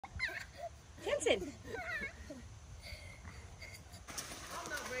dancing.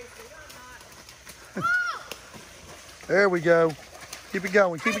 There we go. Keep it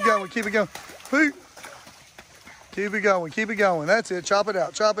going, keep it going, keep it going. Keep it going, keep it going. That's it. Chop it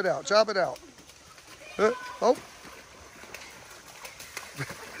out, chop it out, chop it out. Oh.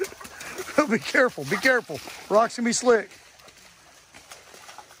 Be careful, be careful. Rocks can be slick.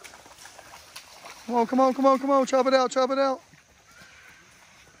 Come on, come on, come on, come on. Chop it out, chop it out.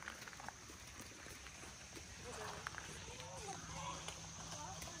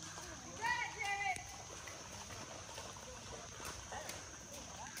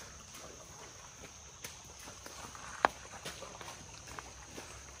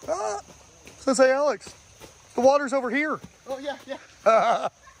 Sensei Alex, the water's over here. Oh, yeah, yeah.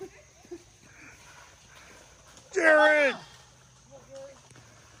 Jared!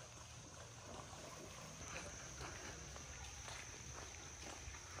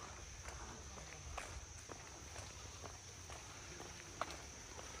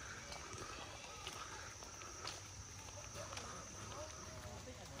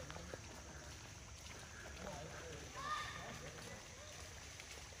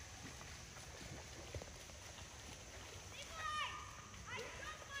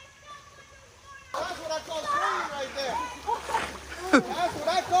 That's what I call training right there. That's what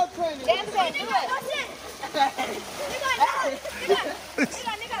I call training. Dance it, do it.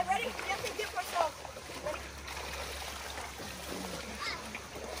 Nigga, ready? Dance it, give yourself.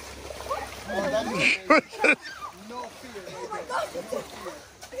 Oh, that is no fear.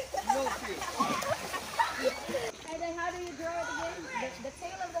 No fear. And then how do you draw it again? The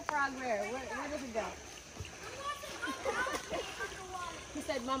tail of the frog where? Where does it go? He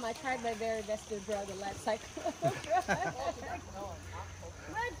said, Mom, I tried my very best to draw the left side. Bro,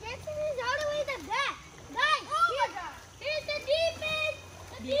 Jensen is all the way to the back. Guys, here's the deep end.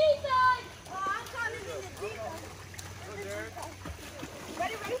 The deep end. Oh, I'm calling it the deep end.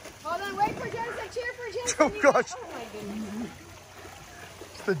 Ready? Hold on, wait for Jensen. Cheer for Jensen. Oh, gosh. Oh, my goodness.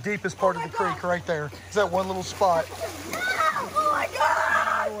 It's the deepest part of the creek right there. It's that one little spot. Oh, my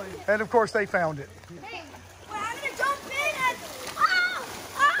God. And, of course, they found it. Hey, well, I'm going to jump in and...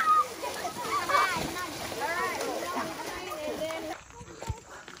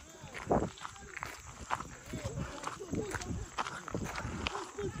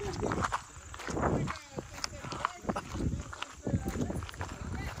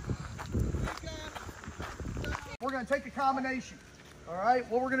 We're going to take a combination. All right,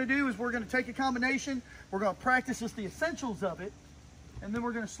 what we're going to do is we're going to take a combination. We're going to practice just the essentials of it, and then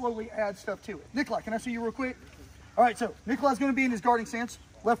we're going to slowly add stuff to it. Nikolai, can I see you real quick? All right, so Nikolai's going to be in his guarding stance.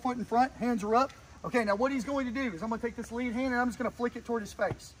 Left foot in front, hands are up. Okay, now what he's going to do is I'm going to take this lead hand and I'm just going to flick it toward his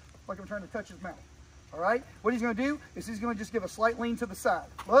face, like I'm trying to touch his mouth. All right, what he's going to do is he's going to just give a slight lean to the side.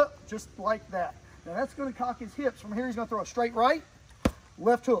 Just like that. Now that's going to cock his hips. From here, he's going to throw a straight right,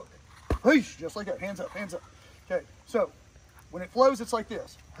 left hook. Push, just like that, hands up, hands up. Okay, so when it flows, it's like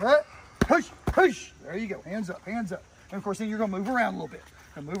this. Push, push. There you go, hands up, hands up. And of course, then you're going to move around a little bit.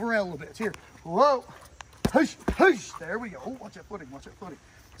 And move around a little bit. It's here. Whoa. Push, push. There we go. Oh, watch that footing, watch that footing.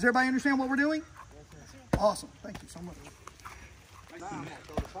 Does everybody understand what we're doing? Awesome. Thank you so much.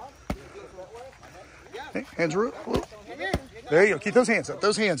 Okay, hands are up. Whoa. There you go. Keep those hands up,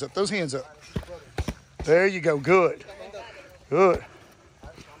 those hands up, those hands up. There you go. Good. Good.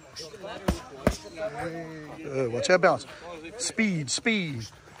 Good. Watch that balance. Speed, speed.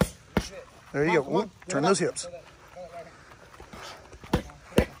 There you go. Whoop. Turn those hips.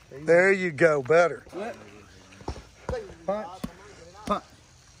 There you go. Better. Punch, punch.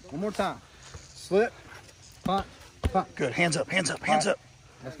 One more time. Slip, punch, punch. Good. Hands up, hands up, hands up.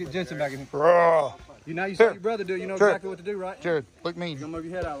 Let's get Jensen back in here. Raw. You know, you saw your brother do it. You know exactly what to do, right? Jared, look mean. You're going to move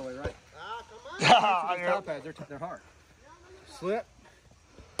your head out of the way, right? Ah, Pads, they're hard. Slip,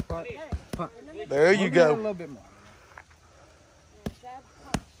 punch, punch. there you Move your head a go. little bit more.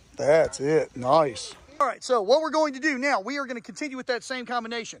 That's it. Nice. All right, so what we're going to do now, we are going to continue with that same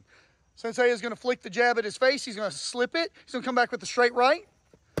combination. Sensei is going to flick the jab at his face. He's going to slip it. He's going to come back with the straight right.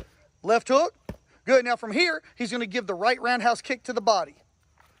 Left hook. Good. Now from here, he's going to give the right roundhouse kick to the body.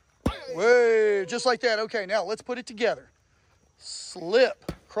 Way, just like that. Okay, now let's put it together.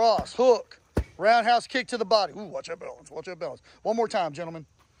 Slip, cross, hook, roundhouse kick to the body. Ooh, watch that balance. Watch that balance. One more time, gentlemen.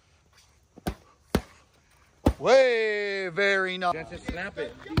 Way, very nice. Just snap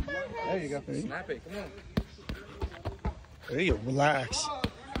it. There you go. Snap it. Come on. There you go. Relax.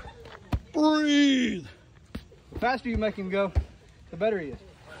 Breathe. The faster you make him go, the better he is.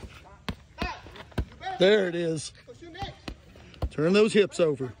 There it is. Turn those hips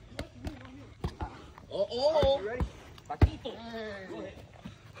over. Oh. Ready?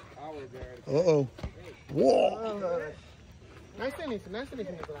 Uh-oh. Whoa. Nice finish,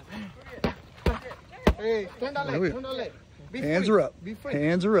 Nicolás. Hey, turn that leg, turn that leg. Hands are up. Be free.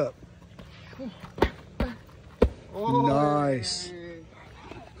 Hands are up. Oh, Nice. hey.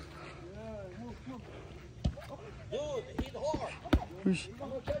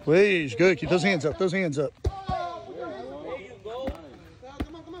 Please, good. Keep those hands up. Those hands up.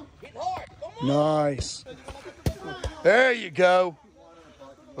 Nice. There you go.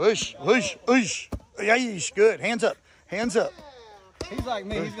 Whoosh, whoosh, whoosh. Yeesh, good. Hands up. Hands up. He's like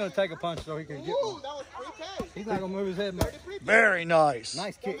me. He's going to take a punch so he can get Ooh, one. that was 3 Ks. He's not going to move his head much. Very nice.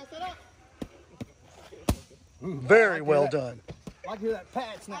 Nice kick. Mess it up. Very well done. I can hear that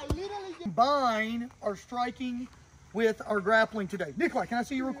pad snap. I literally just Combine our striking with our grappling today. Nikolai, can I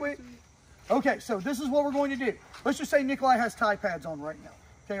see you real quick? Okay, so this is what we're going to do. Let's just say Nikolai has tie pads on right now.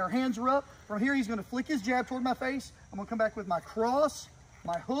 Okay, our hands are up. From here, he's going to flick his jab toward my face. I'm going to come back with my cross,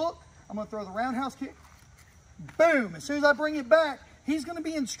 my hook. I'm going to throw the roundhouse kick. Boom. As soon as I bring it back, he's going to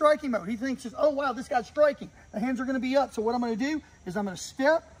be in striking mode. He thinks, oh, wow, this guy's striking. The hands are going to be up. So what I'm going to do is I'm going to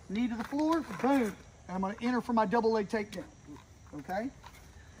step, knee to the floor, boom. And I'm going to enter for my double leg takedown. Okay?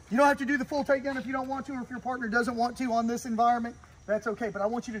 You don't have to do the full takedown if you don't want to, or if your partner doesn't want to on this environment. That's okay. But I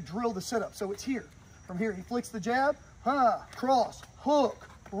want you to drill the setup. So it's here. From here, he flicks the jab, cross, hook,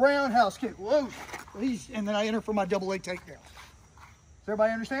 roundhouse kick, whoa, and then I enter for my double leg takedown. Does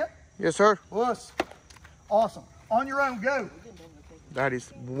everybody understand? Yes, sir. Wuss. Awesome. On your own, go. That is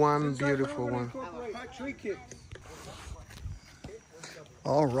one beautiful one. tree kicks.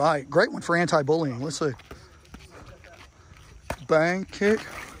 All right. Great one for anti-bullying. Let's see. Bang, kick.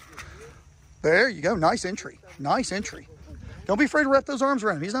 There you go. Nice entry. Nice entry. Don't be afraid to wrap those arms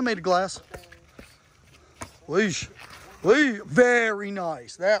around him. He's not made of glass. Leash. Very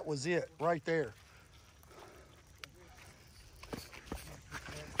nice. That was it right there.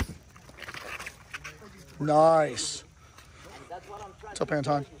 Nice. What's up,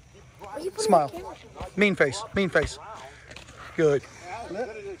 Anton? Smile. Mean face. Mean face. Good. Yeah,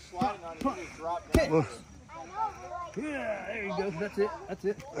 there you go. That's it. That's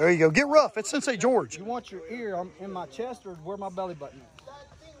it. There you go. Get rough. It's Sensei George. You want your ear in my chest or where my belly button is?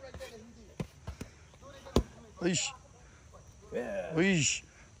 Leash. Leash.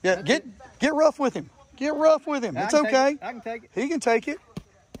 Yeah, get rough with him. Get rough with him. It's okay. I can take it. He can take it.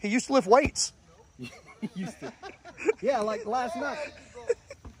 He used to lift weights. Used to. Yeah, like last night.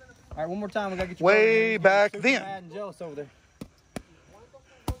 All right, one more time. We got to get you Way back super then. mad and jealous over there.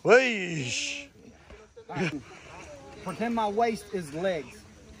 Leash. Pretend my waist is legs.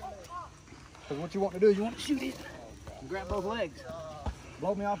 Because what you want to do is you want to shoot it. And grab both legs.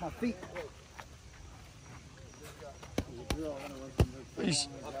 Blow me off my feet. Leash.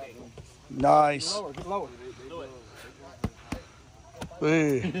 Nice. Lower, get lower.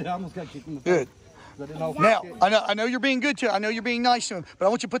 Hey. I almost got kicked in the face. Good. I didn't know if Now, I could. I know you're being good to him. I know you're being nice to him, but I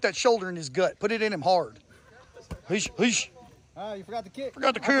want you to put that shoulder in his gut. Put it in him hard. Leash. Leash. Oh, you forgot the kick.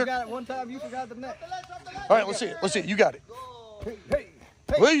 Forgot the I kick. forgot it one time. You forgot the net. All right, let's see it. Let's see it. You got it. Hey, hey,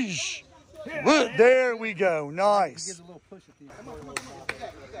 hey. Leash. Good. There we go. Gives Nice. a little push at the end.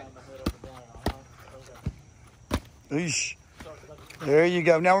 Leash. There you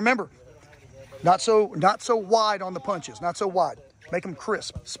go. Now remember, not so wide on the punches. Not so wide. Make them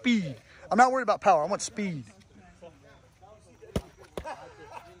crisp. Speed. I'm not worried about power. I want speed.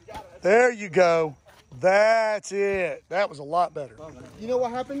 There you go. That's it. That was a lot better. You know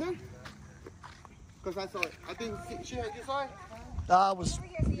what happened then? Because I saw it. I think she had, you saw it? I was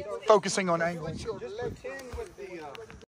focusing on angles. Just left hand with the